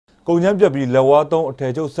ကုန်ချမ်းပြက်ပြီးလက်ဝါးသုံးအထ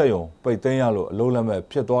ည်ချုပ်စက်ရုံပိတ်သိမ်းရလို့အလုံးလက်မဲ့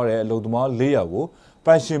ဖြစ်သွားတဲ့အလုပ်သမား400ကိုပ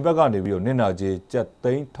န်ရှင်ဘက်ကနေပြီးတော့နစ်နာကြေးကျပ်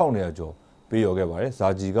သိန်း1200ကျော်ပေးရောခဲ့ပါတယ်။ဇာ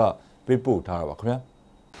ကြီးကပေးပို့ထားတာပါခင်ဗျာ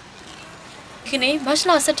။ဒီနေ့မတ်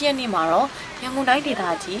လ17ရက်နေ့မှာတော့ရန်ကုန်တိုင်းဒေသ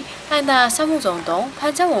ကြီးလှိုင်သာယာစက်မှုဇုံ3ဖ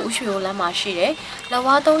န်ချက်ဝန်ဥရွှေလမ်းမှာရှိတဲ့လက်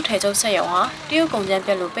ဝါးသုံးထည်ချုပ်စက်ရုံဟာတရုတ်ကုန်ကျန်းပြ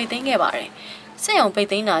က်လို့ပိတ်သိမ်းခဲ့ပါတယ်။စက်ရုံပိတ်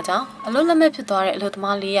သိမ်းတာကြောင့်အလုပ်လက်မဲ့ဖြစ်သွားတဲ့အလုပ်သ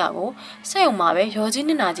မား400ကိုစက်ရုံမှာပဲရောကြီး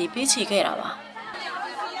နစ်နာကြီးပေးချေခဲ့တာပါ။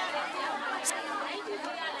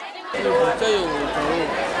စက်ရုံကျွန်တော်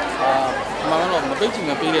မှန်တော့မပိတ်ချင်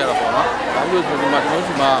မပေးရတော့ပေါ့နော်။ဘာလို့လဲဆိုတော့ကျွန်တော်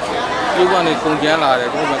ဒီမှာရုပ်ကနေကုန်ကျန်းလာတယ်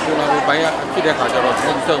ကျွန်တော်ကကိုလာဘိုင်းကဖြစ်တဲ့ခါကျတော့ကျွ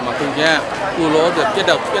န်တော်စက်ရုံမှာကုန်ကျန်းကိုလောပြက်လက်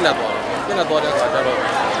သွားတယ်ပြက်လက်သွားတဲ့ခါကျတော့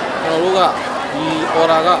ကျွန်တော်တို့ကဒီ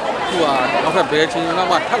order ကသူ့ဟာနောက်ထပ်ဘယ်ချိန်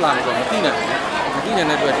မှထပ်လာနေတော့မသိနိုင်ဘူးမသိနိုင်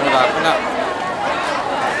တဲ့အတွက်ကျွန်တော်ကခဏ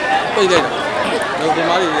ပိတ်လိုက်တယ်ဒီ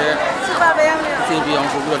မှာတွေလည်းစပါပဲအောင်စီပီအောင်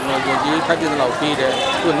ဆိုပြီးတော့ကျွန်တော်ကြီးထိုက်တဲ့လောက်ပေးတယ်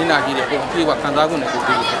သူ့နင်းနာကြီးတယ်ကိုပြေးကခံစားခွင့်နဲ့ကို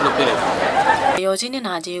ပေးတယ်အဲ့လိုပေးလိုက်တယ်ရောကြီးနစ်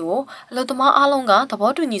နာကြီးကိုအလုပ်သမားအားလုံးကသ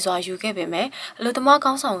ဘောတူညီစွာယူခဲ့ပေမဲ့အလုပ်သမား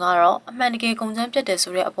ကောင်းဆောင်ကတော့အမှန်တကယ်ကုန်ကျန်းပြတ်တယ်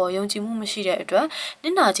ဆိုတဲ့အပေါ်ယုံကြည်မှုမရှိတဲ့အတွက်န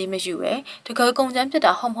စ်နာကြီးမယူပဲတကယ်ကုန်ကျန်းပြတ်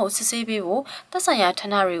တာဟုတ်မဟုတ်စစ်ဆေးပေးဖို့သက်ဆိုင်ရာဌာ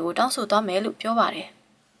နတွေကိုတောင်းဆိုသွားမယ်လို့ပြောပါတယ်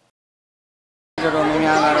တော်တော်များ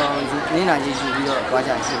များကတော့နင်းနာကြီးယူပြီးတော့သွား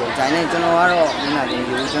ကြရှိတယ်။ဒါနဲ့ကျွန်တော်ကတော့နင်းနာကြီး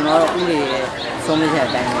ယူကျွန်တော်ကတော့ဥတွေရဲ့ဆုံးဖြတ်ချက်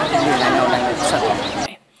အတိုင်းပဲဥတွေလမ်းကြောင်းတိုင်းပဲဆက်သွားတယ်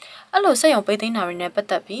။အဲ့လိုစက်ရုံပိတ်သိမ်းတာတွေနဲ့ပတ်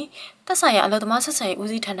သက်ပြီးသက်ဆိုင်ရာအလုပ်သမားဆက်ဆံရေးဦး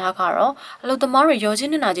စီးဌာနကတော့အလုပ်သမားတွေရောချ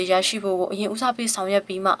င်းနစ်နာကြေးရရှိဖို့ကိုအရင်ဦးစားပေးဆောင်ရွက်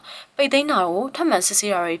ပြီးမှပိတ်သိမ်းတာကိုထပ်မံစစ်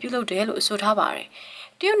ဆေးတာတွေပြုလုပ်တယ်လို့ဆိုထားပါတယ်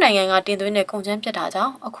။တရုတ်နိုင်ငံကတင်သွင်းတဲ့ကုန်ကျန်းပြတ်တာကြော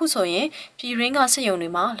င့်အခုဆိုရင်ပြည်ရင်းကစက်ရုံတွေ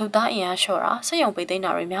မှာလူသားအင်အားလျှော့တာစက်ရုံပိတ်သိမ်း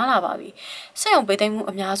တာတွေများလာပါပြီ။စက်ရုံပိတ်သိမ်းမှု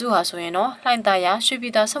အများစုဟာဆိုရင်တော့လှိုင်သာယာရွှေပြ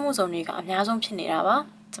ည်သာစက်မှုဇုံတွေကအများဆုံးဖြစ်နေတာပါ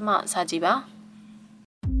။ကျွန်မစာကြည့်ပါ။